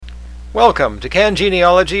Welcome to Can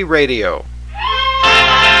Genealogy Radio.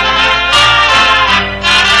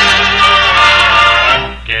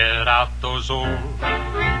 Get out those old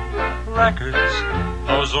records,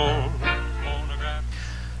 those old phonographs.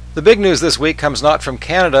 The big news this week comes not from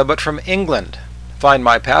Canada but from England.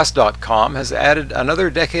 FindMyPast.com has added another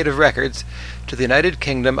decade of records to the United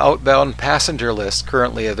Kingdom outbound passenger list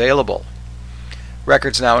currently available.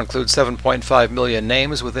 Records now include 7.5 million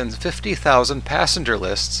names within 50,000 passenger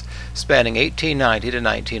lists spanning 1890 to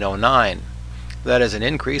 1909. That is an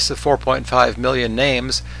increase of 4.5 million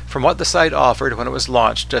names from what the site offered when it was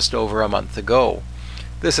launched just over a month ago.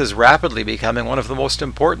 This is rapidly becoming one of the most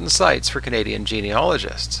important sites for Canadian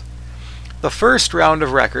genealogists. The first round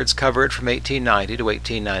of records covered from 1890 to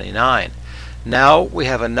 1899. Now we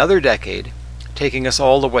have another decade taking us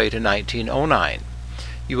all the way to 1909.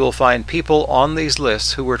 You will find people on these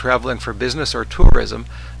lists who were traveling for business or tourism,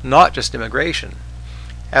 not just immigration.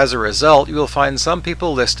 As a result, you will find some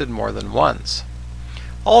people listed more than once.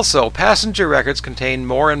 Also, passenger records contain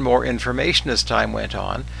more and more information as time went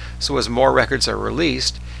on, so as more records are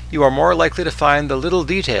released, you are more likely to find the little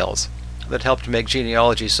details that help to make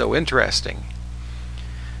genealogy so interesting.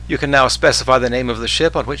 You can now specify the name of the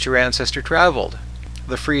ship on which your ancestor traveled.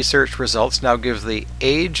 The free search results now give the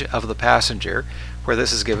age of the passenger, where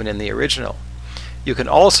this is given in the original. You can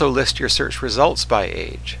also list your search results by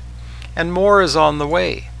age. And more is on the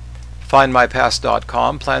way.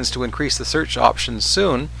 FindMyPast.com plans to increase the search options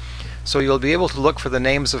soon, so you'll be able to look for the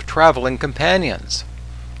names of traveling companions.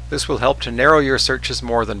 This will help to narrow your searches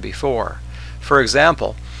more than before. For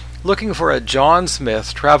example, looking for a John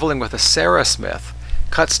Smith traveling with a Sarah Smith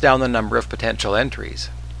cuts down the number of potential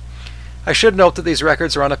entries. I should note that these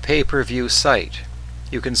records are on a pay-per-view site.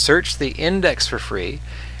 You can search the index for free,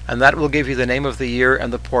 and that will give you the name of the year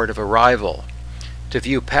and the port of arrival. To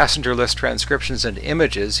view passenger list transcriptions and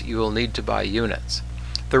images, you will need to buy units.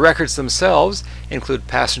 The records themselves include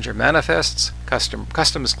passenger manifests,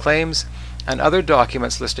 customs claims, and other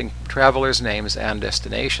documents listing travelers' names and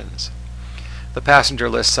destinations. The passenger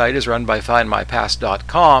list site is run by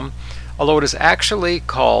FindMyPast.com, although it is actually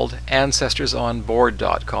called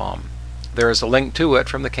AncestorsOnBoard.com. There is a link to it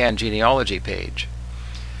from the Can Genealogy page.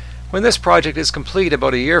 When this project is complete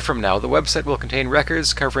about a year from now, the website will contain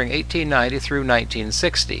records covering 1890 through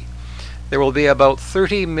 1960. There will be about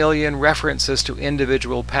 30 million references to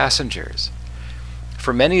individual passengers.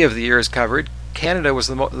 For many of the years covered, Canada was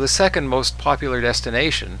the second most popular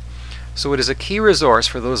destination, so it is a key resource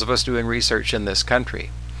for those of us doing research in this country.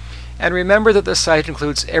 And remember that the site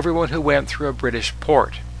includes everyone who went through a British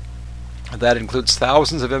port. That includes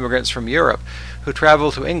thousands of immigrants from Europe who travel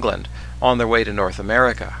to England on their way to North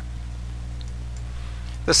America.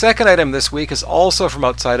 The second item this week is also from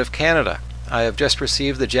outside of Canada. I have just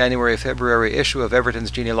received the January-February issue of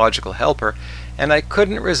Everton's Genealogical Helper, and I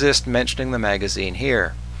couldn't resist mentioning the magazine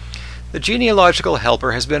here. The Genealogical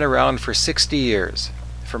Helper has been around for 60 years.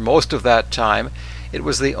 For most of that time, it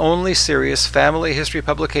was the only serious family history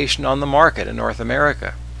publication on the market in North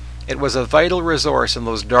America. It was a vital resource in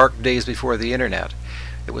those dark days before the internet.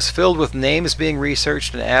 It was filled with names being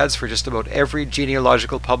researched and ads for just about every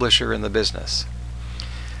genealogical publisher in the business.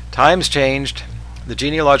 Times changed. The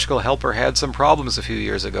Genealogical Helper had some problems a few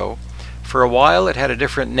years ago. For a while it had a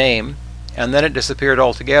different name, and then it disappeared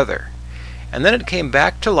altogether. And then it came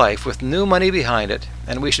back to life with new money behind it,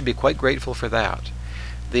 and we should be quite grateful for that.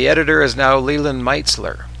 The editor is now Leland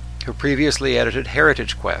Meitzler, who previously edited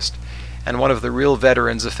Heritage Quest, and one of the real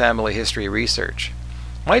veterans of family history research.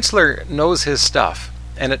 Meitzler knows his stuff,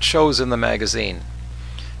 and it shows in the magazine.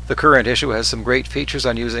 The current issue has some great features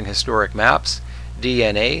on using historic maps,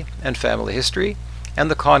 DNA and family history,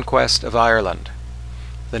 and the conquest of Ireland.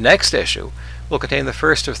 The next issue will contain the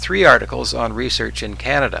first of 3 articles on research in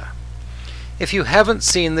Canada. If you haven't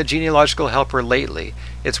seen the Genealogical Helper lately,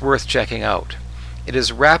 it's worth checking out. It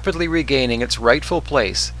is rapidly regaining its rightful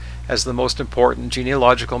place as the most important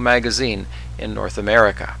genealogical magazine in North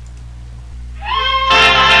America.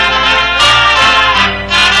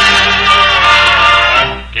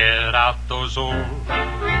 Get out those old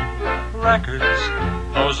records,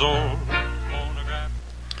 those old phonographs.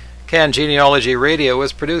 Can Genealogy Radio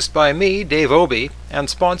is produced by me, Dave Obey, and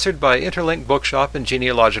sponsored by Interlink Bookshop and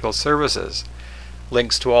Genealogical Services.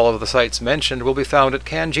 Links to all of the sites mentioned will be found at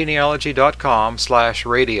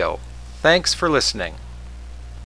cangenealogy.com/radio. Thanks for listening.